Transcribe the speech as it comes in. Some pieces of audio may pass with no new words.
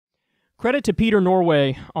Credit to Peter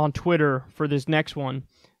Norway on Twitter for this next one.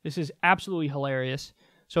 This is absolutely hilarious.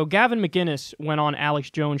 So Gavin Mcinnes went on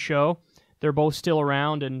Alex Jones' show. They're both still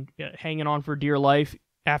around and hanging on for dear life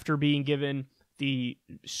after being given the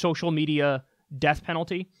social media death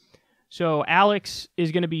penalty. So Alex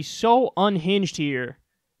is going to be so unhinged here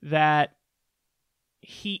that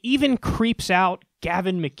he even creeps out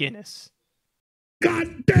Gavin Mcinnes.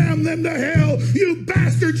 God damn them to hell, you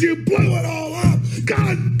bastards, you blew it all up.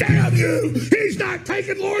 God damn you. He's not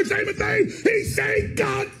taking Lord's name in vain. He's saying,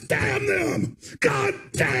 God damn them. God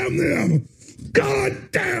damn them.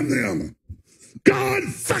 God damn them. God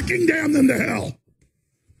fucking damn them to hell.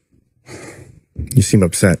 You seem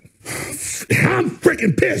upset. I'm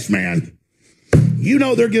freaking pissed, man. You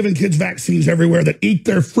know they're giving kids vaccines everywhere that eat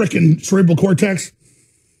their freaking cerebral cortex?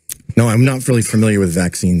 No, I'm not really familiar with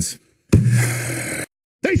vaccines.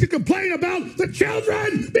 They should complain about the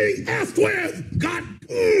children being effed with. God,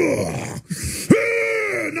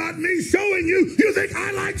 not me showing you. You think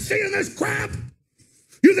I like seeing this crap?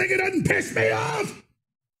 You think it doesn't piss me off?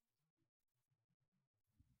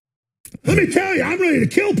 Let me tell you, I'm ready to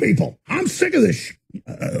kill people. I'm sick of this.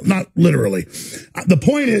 Not literally. The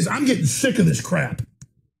point is, I'm getting sick of this crap.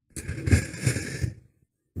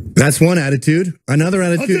 That's one attitude. Another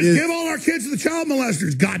attitude Let's just is... give all our kids to the child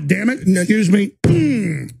molesters. God damn it. Excuse me.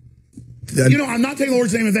 You know, I'm not taking the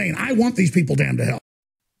Lord's name in vain. I want these people damned to hell.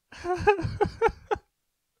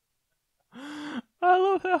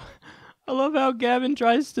 I love how Gavin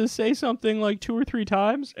tries to say something like 2 or 3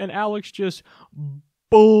 times, and Alex just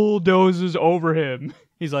bulldozes over him.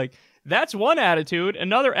 He's like, that's one attitude.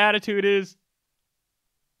 Another attitude is...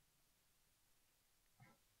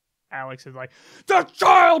 Alex is like, the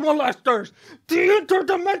child molesters! The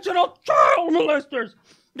interdimensional child molesters!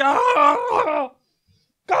 Ah!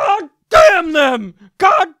 God damn them!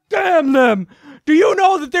 God damn them! Do you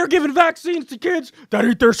know that they're giving vaccines to kids that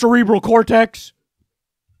eat their cerebral cortex?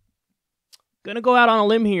 Gonna go out on a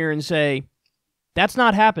limb here and say, that's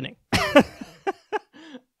not happening.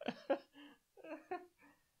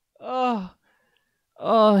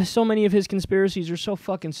 So many of his conspiracies are so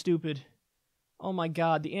fucking stupid. Oh my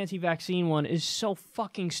God, the anti-vaccine one is so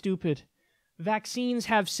fucking stupid. Vaccines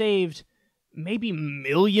have saved maybe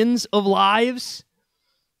millions of lives,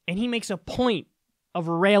 and he makes a point of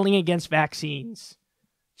railing against vaccines.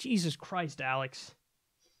 Jesus Christ, Alex.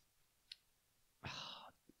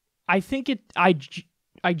 I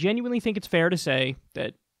genuinely think it's fair to say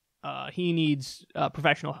that he needs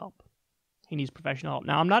professional help. He needs professional help.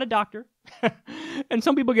 Now, I'm not a doctor, and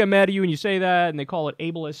some people get mad at you when you say that, and they call it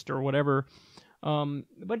ableist or whatever.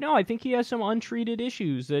 But no, I think he has some untreated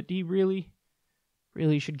issues that he really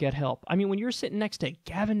should get help. I mean, when you're sitting next to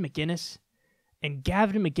Gavin Mcinnes, and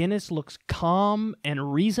Gavin Mcinnes looks calm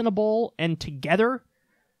and reasonable and together,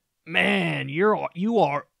 man, you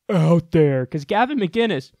are out there. Because Gavin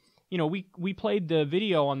Mcinnes, you know, we played the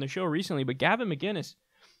video on the show recently, but Gavin Mcinnes,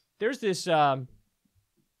 there's this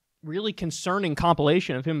really concerning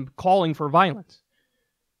compilation of him calling for violence.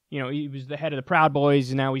 You know, he was the head of the Proud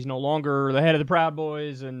Boys, and now he's no longer the head of the Proud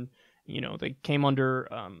Boys, and you know they came under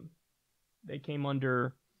a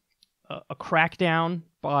crackdown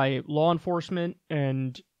by law enforcement,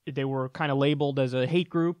 and they were kind of labeled as a hate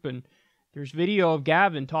group. And there's video of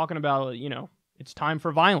Gavin talking about, you know, it's time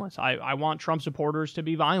for violence. I want Trump supporters to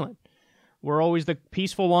be violent. We're always the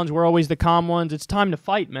peaceful ones. We're always the calm ones. It's time to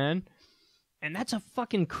fight, man. And that's a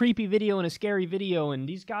fucking creepy video and a scary video, and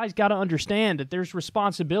these guys got to understand that there's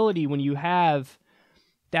responsibility when you have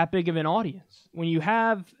that big of an audience. When you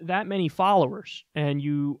have that many followers, and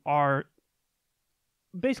you are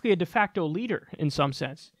basically a de facto leader in some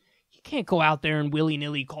sense. You can't go out there and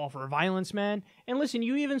willy-nilly call for violence, man. And listen,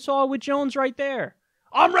 you even saw it with Jones right there.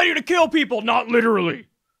 I'm ready to kill people, not literally.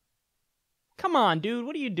 Come on, dude,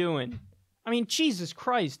 what are you doing? I mean, Jesus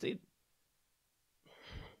Christ.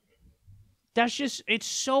 That's just, it's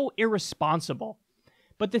so irresponsible.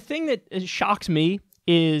 But the thing that shocks me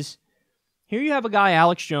is, here you have a guy,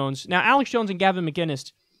 Alex Jones. Now, Alex Jones and Gavin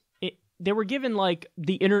Mcinnes, they were given, like,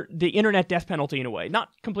 the internet death penalty in a way. Not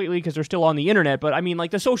completely, because they're still on the internet, but I mean,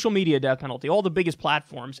 like, the social media death penalty. All the biggest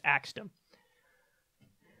platforms axed them.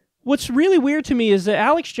 What's really weird to me is that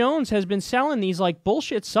Alex Jones has been selling these, like,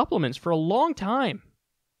 bullshit supplements for a long time.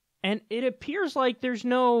 And it appears like there's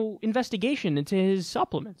no investigation into his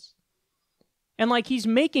supplements. And, like, he's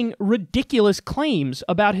making ridiculous claims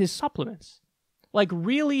about his supplements. Like,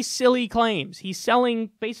 really silly claims. He's selling,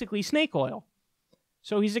 basically, snake oil.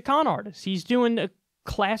 So he's a con artist. He's doing a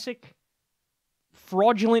classic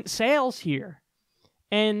fraudulent sales here.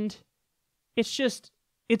 And it's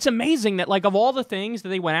it's amazing that, like, of all the things that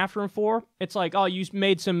they went after him for, it's like, oh, you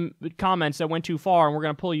made some comments that went too far and we're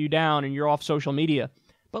going to pull you down and you're off social media.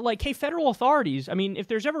 But, like, hey, federal authorities, I mean, if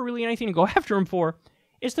there's ever really anything to go after him for,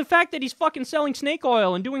 it's the fact that he's fucking selling snake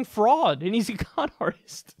oil and doing fraud and he's a con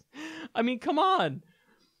artist. I mean, come on.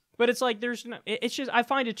 But it's like, it's just, I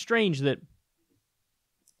find it strange that,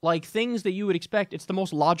 like, things that you would expect, it's the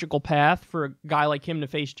most logical path for a guy like him to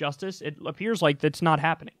face justice. It appears like that's not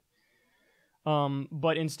happening.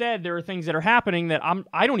 But instead, there are things that are happening that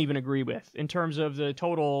I don't even agree with in terms of the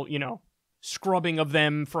total, scrubbing of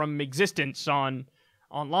them from existence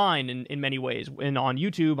online in many ways, and on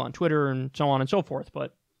YouTube, on Twitter, and so on and so forth.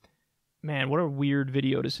 But man, what a weird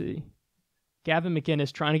video to see. Gavin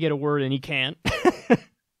Mcinnes trying to get a word and he can't.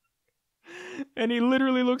 And he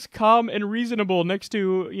literally looks calm and reasonable next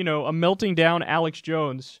to, a melting down Alex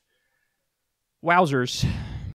Jones. Wowzers.